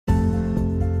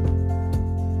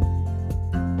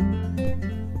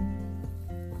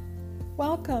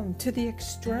Welcome to the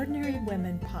Extraordinary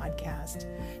Women podcast,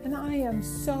 and I am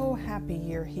so happy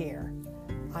you're here.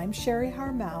 I'm Sherry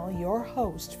Harmel, your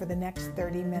host for the next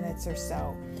 30 minutes or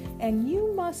so, and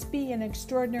you must be an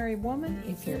extraordinary woman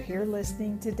if you're here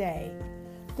listening today.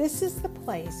 This is the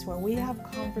place where we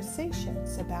have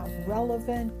conversations about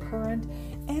relevant, current,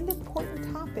 and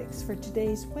important topics for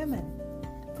today's women.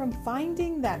 From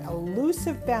finding that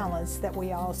elusive balance that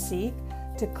we all seek,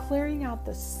 to clearing out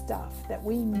the stuff that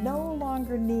we no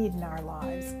longer need in our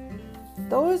lives.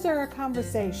 Those are our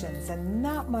conversations, and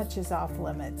not much is off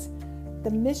limits. The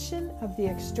mission of the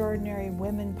Extraordinary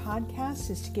Women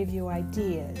podcast is to give you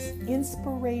ideas,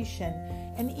 inspiration,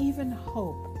 and even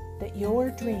hope that your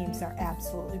dreams are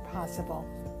absolutely possible.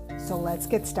 So let's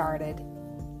get started.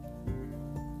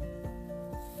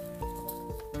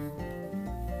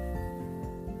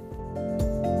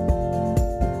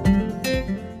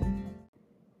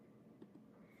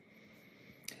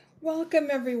 Welcome,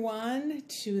 everyone,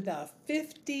 to the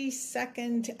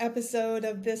 52nd episode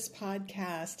of this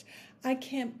podcast. I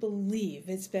can't believe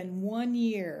it's been 1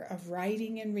 year of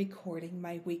writing and recording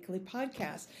my weekly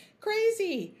podcast.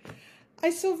 Crazy! I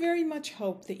so very much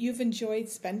hope that you've enjoyed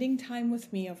spending time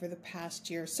with me over the past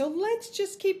year. So let's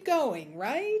just keep going,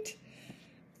 right?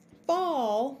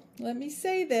 Fall, let me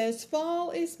say this,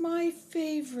 fall is my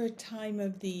favorite time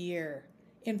of the year.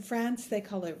 In France, they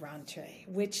call it rentrée,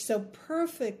 which so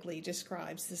perfectly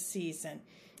describes the season.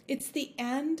 It's the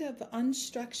end of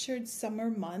unstructured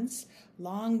summer months,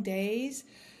 long days,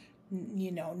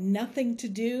 nothing to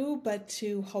do but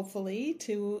to hopefully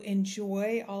to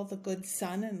enjoy all the good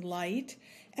sun and light,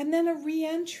 and then a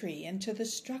re-entry into the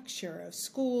structure of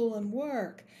school and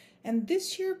work. And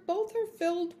this year, both are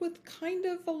filled with kind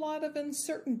of a lot of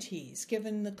uncertainties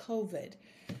given the COVID.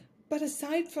 But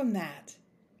aside from that,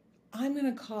 I'm going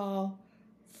to call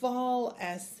fall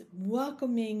as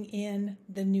welcoming in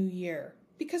the new year.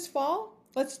 Because fall,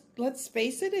 let's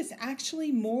face it, is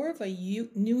actually more of a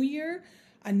new year,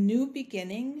 a new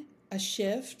beginning, a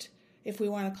shift, if we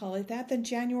want to call it that, than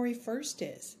January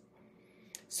 1st is.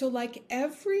 So like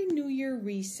every new year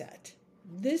reset,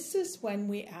 this is when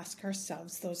we ask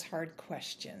ourselves those hard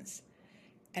questions.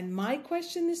 And my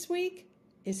question this week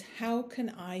is, how can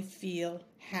I feel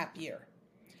happier?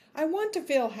 I want to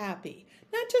feel happy,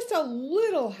 not just a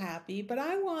little happy, but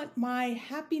I want my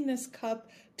happiness cup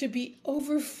to be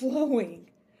overflowing.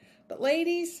 But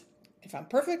ladies, if I'm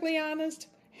perfectly honest,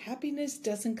 happiness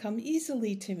doesn't come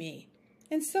easily to me.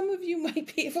 And some of you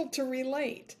might be able to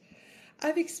relate.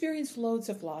 I've experienced loads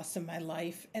of loss in my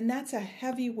life, and that's a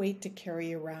heavy weight to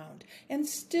carry around and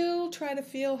still try to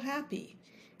feel happy.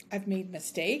 I've made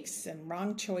mistakes and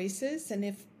wrong choices, and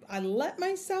if I let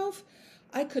myself,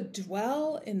 I could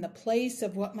dwell in the place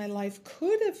of what my life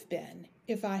could have been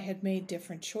if I had made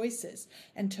different choices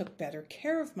and took better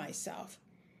care of myself.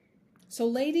 So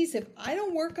ladies, if I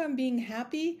don't work on being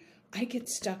happy, I get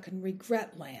stuck in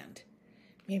regret land.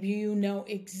 Maybe you know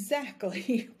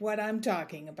exactly what I'm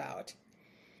talking about.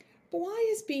 But why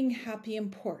is being happy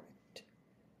important?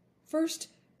 First,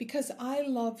 because I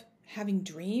love having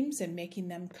dreams and making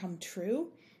them come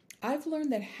true. I've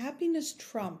learned that happiness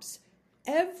trumps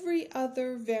every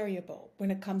other variable when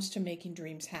it comes to making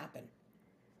dreams happen.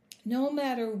 No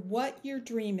matter what your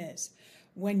dream is,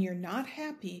 when you're not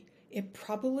happy, it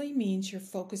probably means you're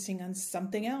focusing on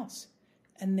something else,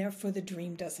 and therefore the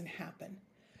dream doesn't happen.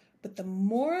 But the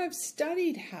more I've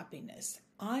studied happiness,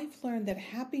 I've learned that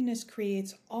happiness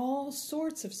creates all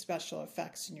sorts of special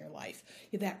effects in your life,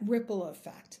 that ripple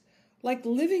effect, like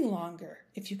living longer,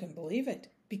 if you can believe it,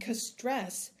 because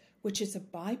stress, which is a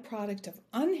byproduct of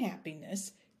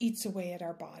unhappiness, eats away at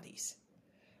our bodies.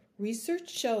 Research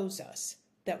shows us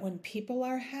that when people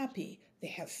are happy, they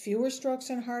have fewer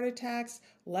strokes and heart attacks,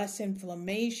 less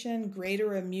inflammation,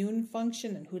 greater immune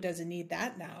function, and who doesn't need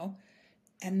that now?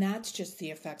 And that's just the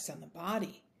effects on the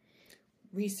body.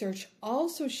 Research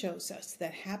also shows us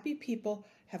that happy people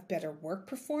have better work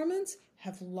performance,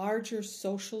 have larger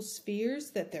social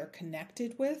spheres that they're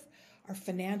connected with, are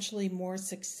financially more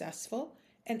successful,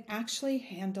 and actually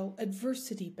handle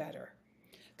adversity better.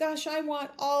 Gosh, I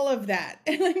want all of that,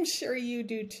 and I'm sure you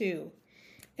do too.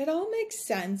 It all makes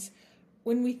sense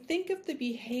when we think of the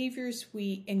behaviors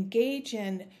we engage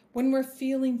in when we're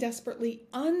feeling desperately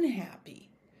unhappy.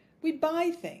 We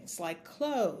buy things like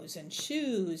clothes and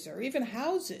shoes or even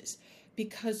houses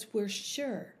because we're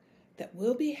sure that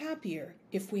we'll be happier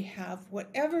if we have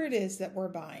whatever it is that we're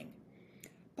buying.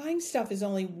 Buying stuff is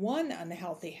only one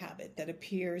unhealthy habit that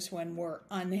appears when we're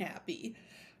unhappy.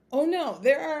 Oh no,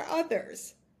 there are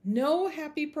others. No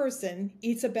happy person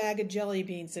eats a bag of jelly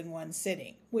beans in one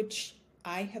sitting, which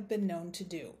I have been known to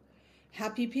do.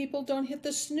 Happy people don't hit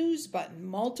the snooze button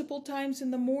multiple times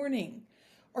in the morning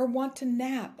or want to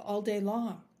nap all day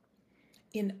long.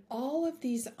 In all of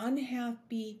these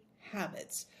unhappy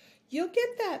habits, you'll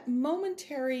get that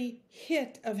momentary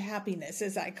hit of happiness,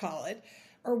 as I call it,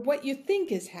 or what you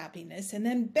think is happiness, and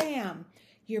then bam,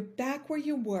 you're back where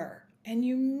you were. And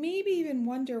you maybe even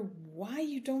wonder why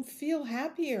you don't feel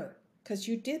happier, because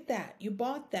you did that, you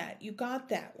bought that, you got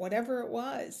that, whatever it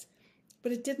was,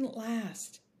 but it didn't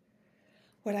last.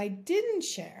 What I didn't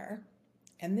share,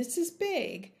 and this is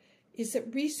big, is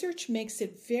that research makes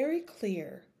it very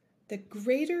clear that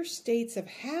greater states of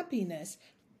happiness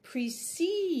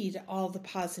precede all the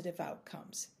positive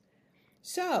outcomes.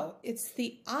 So it's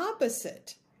the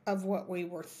opposite of what we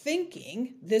were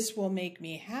thinking, this will make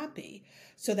me happy.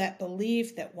 So that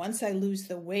belief that once I lose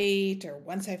the weight, or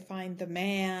once I find the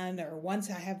man, or once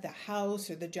I have the house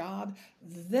or the job,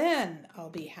 then I'll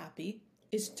be happy,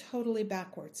 is totally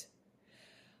backwards.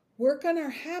 Work on our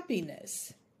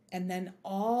happiness, and then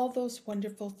all those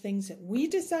wonderful things that we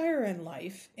desire in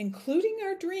life, including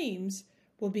our dreams,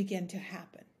 will begin to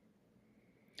happen.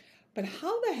 But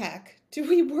how the heck do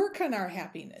we work on our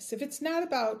happiness if it's not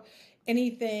about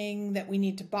anything that we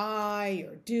need to buy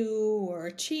or do or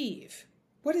achieve?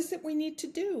 What is it we need to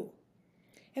do?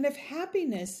 And if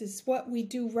happiness is what we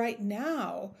do right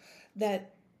now,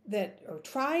 or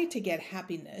try to get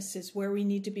happiness is where we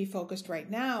need to be focused right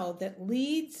now, that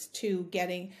leads to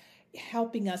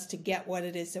helping us to get what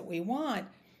it is that we want.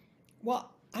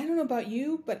 Well, I don't know about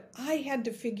you, but I had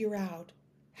to figure out,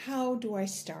 how do I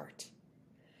start?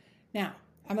 Now,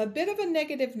 I'm a bit of a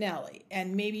negative Nelly,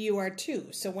 and maybe you are too.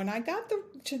 So when I got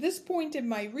to this point in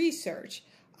my research,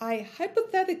 I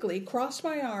hypothetically crossed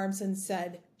my arms and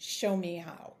said, show me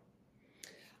how.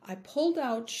 I pulled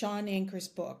out Shawn Achor's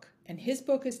book, and his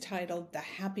book is titled The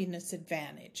Happiness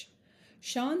Advantage.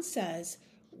 Shawn says,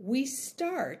 we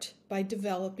start by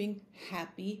developing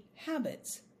happy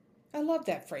habits. I love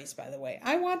that phrase, by the way.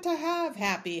 I want to have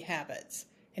happy habits.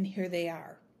 And here they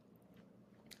are.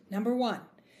 Number 1,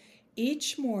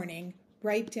 each morning,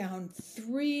 write down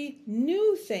 3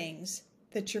 new things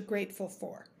that you're grateful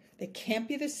for. They can't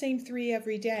be the same 3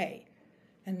 every day.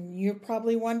 And you're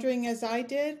probably wondering, as I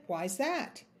did, why is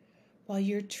that? Well,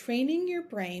 you're training your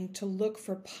brain to look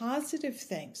for positive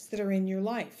things that are in your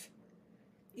life.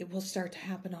 It will start to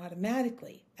happen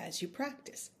automatically as you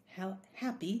practice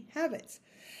happy habits.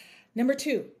 Number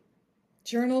 2,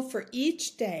 journal for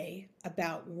each day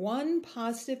about one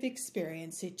positive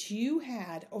experience that you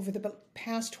had over the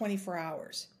past 24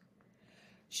 hours.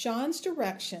 Shawn's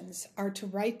directions are to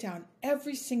write down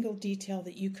every single detail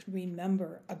that you can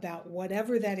remember about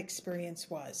whatever that experience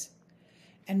was.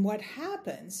 And what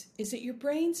happens is that your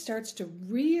brain starts to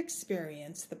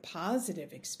re-experience the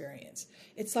positive experience.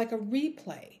 It's like a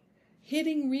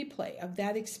hitting replay of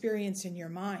that experience in your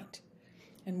mind.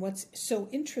 And what's so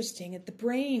interesting is the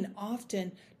brain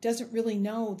often doesn't really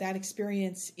know that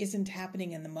experience isn't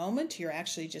happening in the moment. You're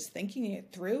actually just thinking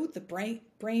it through. The brain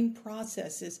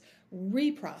reprocesses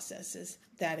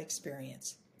that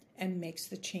experience and makes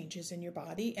the changes in your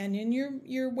body and in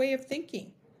your way of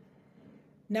thinking.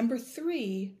 Number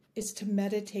 3 is to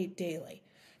meditate daily.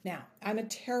 Now, I'm a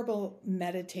terrible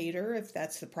meditator, if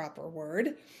that's the proper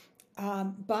word,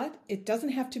 but it doesn't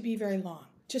have to be very long.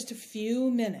 Just a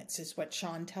few minutes is what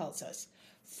Shawn tells us.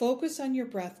 Focus on your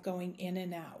breath going in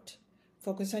and out.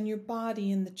 Focus on your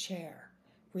body in the chair,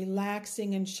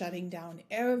 relaxing and shutting down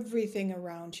everything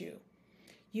around you.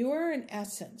 You are, in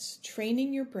essence,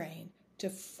 training your brain to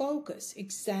focus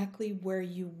exactly where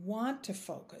you want to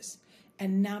focus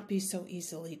and not be so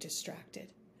easily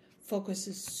distracted. Focus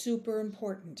is super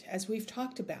important, as we've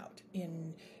talked about,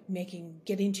 in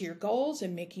getting to your goals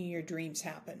and making your dreams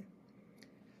happen.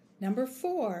 Number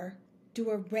 4, do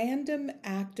a random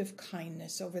act of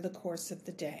kindness over the course of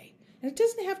the day. And it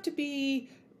doesn't have to be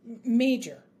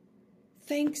major.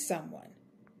 Thank someone.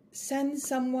 Send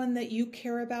someone that you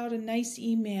care about a nice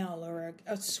email or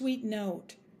a sweet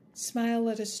note. Smile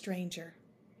at a stranger.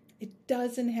 It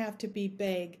doesn't have to be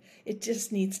big. It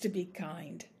just needs to be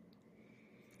kind.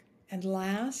 And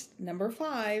last, number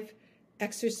 5,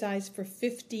 exercise for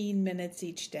 15 minutes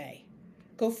each day.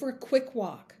 Go for a quick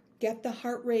walk. Get the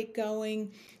heart rate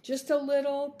going just a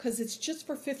little, because it's just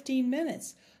for 15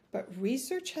 minutes. But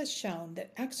research has shown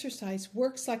that exercise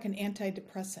works like an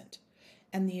antidepressant.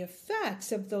 And the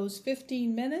effects of those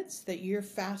 15 minutes that you're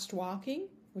fast walking,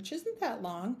 which isn't that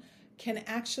long, can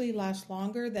actually last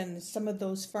longer than some of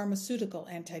those pharmaceutical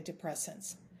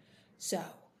antidepressants. So,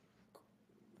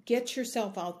 get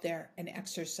yourself out there and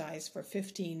exercise for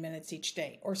 15 minutes each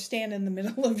day, or stand in the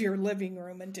middle of your living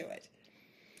room and do it.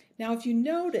 Now, if you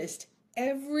noticed,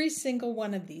 Every single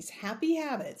one of these happy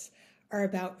habits are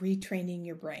about retraining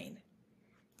your brain.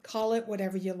 Call it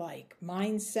whatever you like,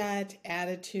 mindset,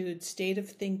 attitude, state of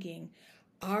thinking.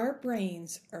 Our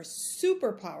brains are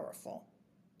super powerful.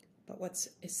 But what's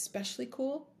especially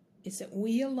cool is that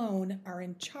we alone are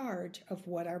in charge of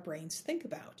what our brains think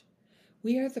about.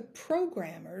 We are the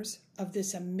programmers of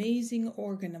this amazing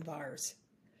organ of ours.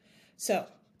 So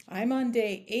I'm on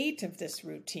day 8 of this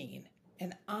routine,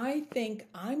 and I think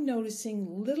I'm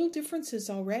noticing little differences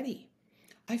already.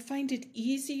 I find it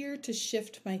easier to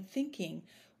shift my thinking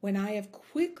when I have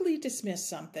quickly dismissed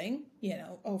something,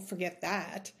 oh, forget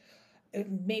that.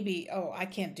 Maybe, oh, I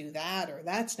can't do that, or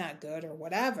that's not good, or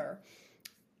whatever.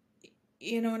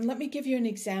 And let me give you an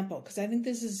example, because I think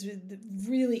this is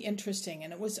really interesting.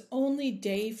 And it was only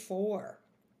day 4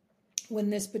 when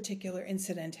this particular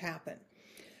incident happened.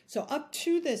 So up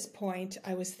to this point,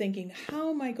 I was thinking, how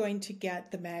am I going to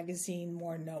get the magazine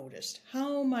more noticed?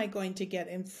 How am I going to get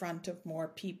in front of more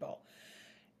people?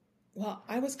 Well,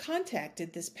 I was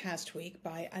contacted this past week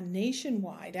by a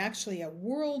nationwide, actually a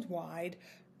worldwide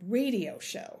radio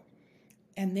show.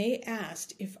 And they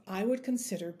asked if I would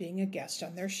consider being a guest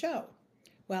on their show.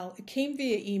 Well, it came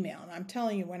via email, and I'm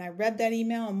telling you, when I read that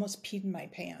email, I almost peed in my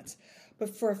pants. But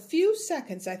for a few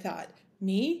seconds, I thought,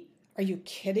 me? Are you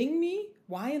kidding me?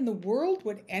 Why in the world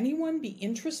would anyone be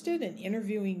interested in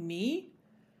interviewing me?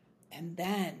 And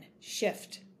then,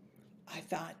 shift. I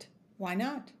thought, why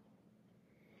not?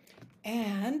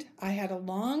 And I had a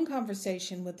long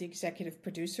conversation with the executive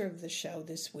producer of the show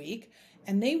this week,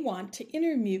 and they want to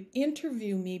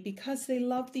interview me because they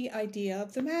love the idea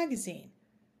of the magazine.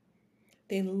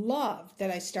 They love that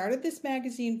I started this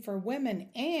magazine for women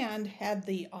and had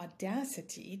the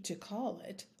audacity to call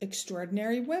it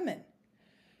Extraordinary Women.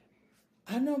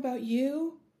 I don't know about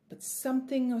you, but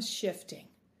something was shifting,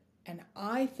 and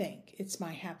I think it's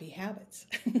my happy habits.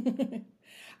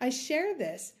 I share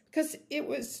this because it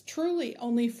was truly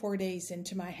only 4 days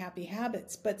into my happy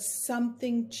habits, but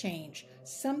something changed.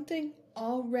 Something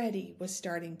already was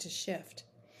starting to shift.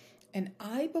 And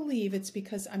I believe it's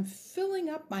because I'm filling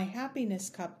up my happiness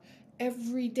cup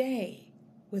every day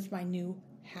with my new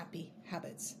happy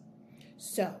habits.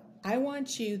 So I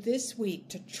want you this week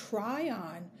to try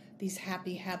on these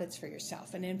happy habits for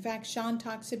yourself. And in fact, Sean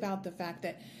talks about the fact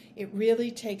that it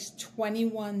really takes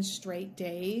 21 straight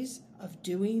days of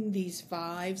doing these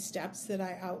 5 steps that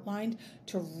I outlined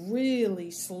to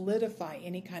really solidify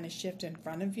any kind of shift in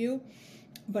front of you.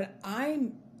 But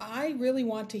I really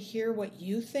want to hear what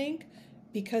you think,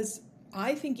 because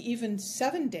I think even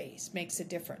 7 days makes a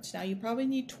difference. Now, you probably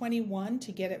need 21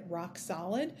 to get it rock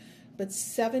solid, but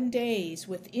 7 days,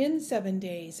 within 7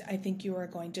 days, I think you are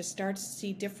going to start to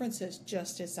see differences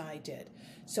just as I did.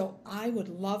 So I would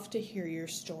love to hear your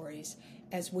stories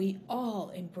as we all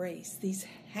embrace these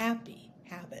happy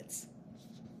habits.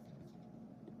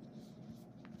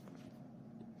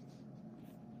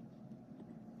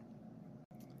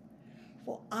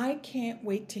 Well, I can't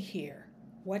wait to hear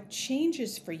what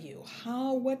changes for you,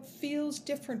 what feels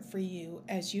different for you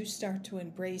as you start to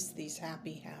embrace these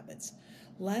happy habits.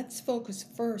 Let's focus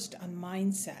first on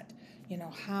mindset,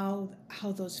 how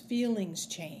those feelings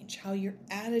change, how your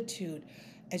attitude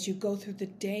as you go through the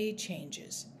day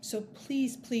changes. So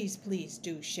please, please, please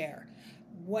do share.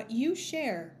 What you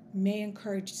share may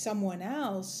encourage someone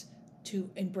else to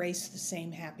embrace the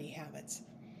same happy habits.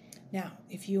 Now,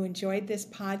 if you enjoyed this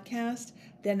podcast,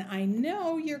 then I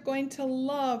know you're going to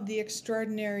love the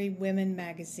Extraordinary Women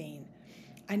magazine.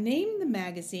 I named the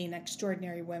magazine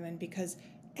Extraordinary Women because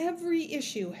every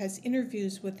issue has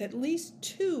interviews with at least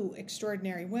 2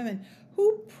 extraordinary women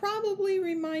who probably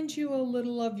remind you a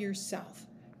little of yourself,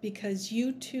 because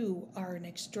you too are an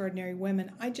extraordinary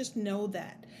woman. I just know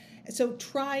that. So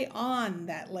try on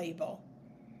that label.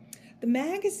 The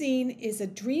magazine is a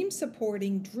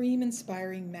dream-supporting,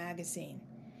 dream-inspiring magazine.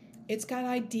 It's got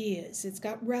ideas, it's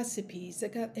got recipes,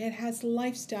 it has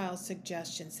lifestyle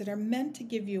suggestions that are meant to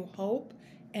give you hope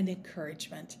and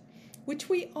encouragement, which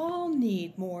we all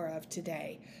need more of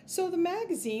today. So the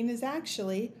magazine is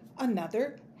actually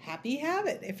another happy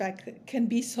habit, if I can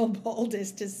be so bold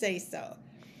as to say so.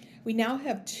 We now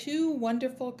have 2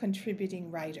 wonderful contributing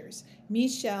writers,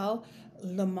 Michelle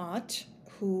Lamotte,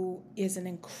 who is an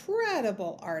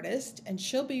incredible artist, and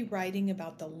she'll be writing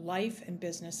about the life and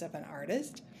business of an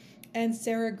artist, and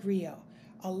Sarah Griot,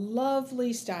 a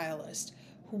lovely stylist,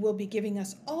 who will be giving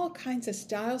us all kinds of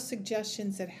style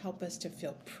suggestions that help us to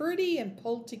feel pretty and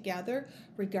pulled together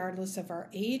regardless of our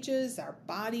ages, our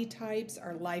body types,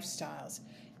 our lifestyles.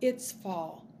 It's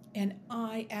fall, and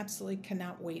I absolutely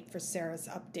cannot wait for Sarah's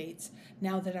updates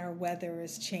now that our weather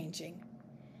is changing.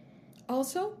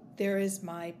 Also, there is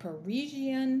my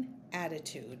Parisian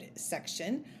attitude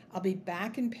section. I'll be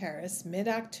back in Paris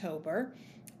mid-October,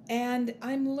 and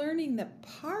I'm learning that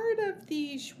part of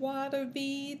the joie de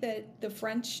vivre that the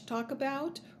French talk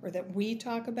about, or that we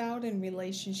talk about in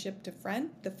relationship to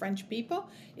the French people,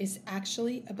 is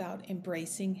actually about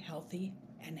embracing healthy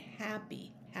and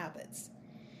happy habits.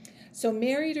 So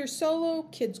married or solo,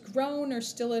 kids grown or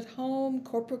still at home,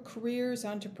 corporate careers,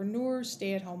 entrepreneurs,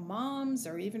 stay-at-home moms,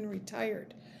 or even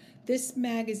retired. This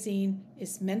magazine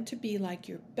is meant to be like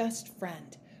your best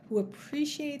friend who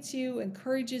appreciates you,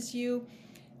 encourages you,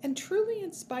 and truly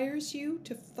inspires you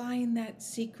to find that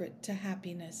secret to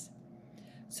happiness.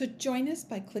 So join us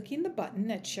by clicking the button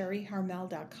at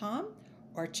sherryharmel.com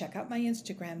or check out my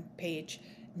Instagram page.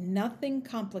 Nothing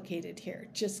complicated here,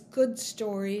 just good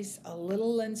stories, a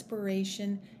little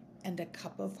inspiration, and a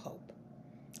cup of hope.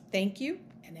 Thank you,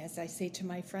 and as I say to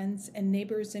my friends and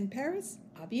neighbors in Paris,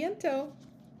 a bientôt.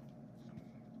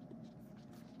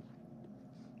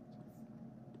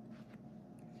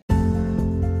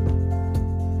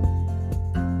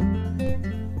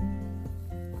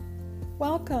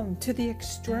 Welcome to the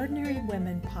Extraordinary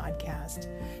Women podcast,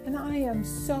 and I am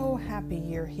so happy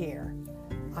you're here.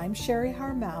 I'm Sherry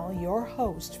Harmel, your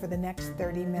host for the next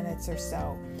 30 minutes or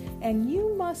so, and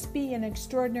you must be an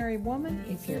extraordinary woman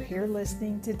if you're here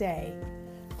listening today.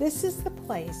 This is the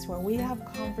place where we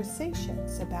have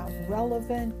conversations about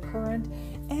relevant, current,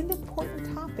 and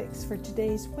important topics for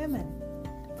today's women.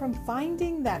 From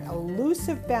finding that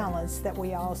elusive balance that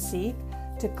we all seek,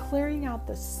 to clearing out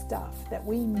the stuff that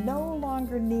we no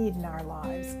longer need in our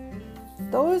lives.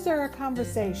 Those are our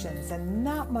conversations, and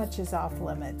not much is off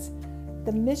limits.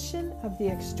 The mission of the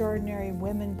Extraordinary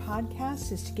Women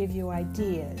podcast is to give you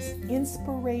ideas,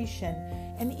 inspiration,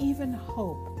 and even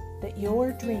hope that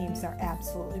your dreams are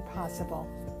absolutely possible.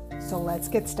 So let's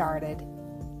get started.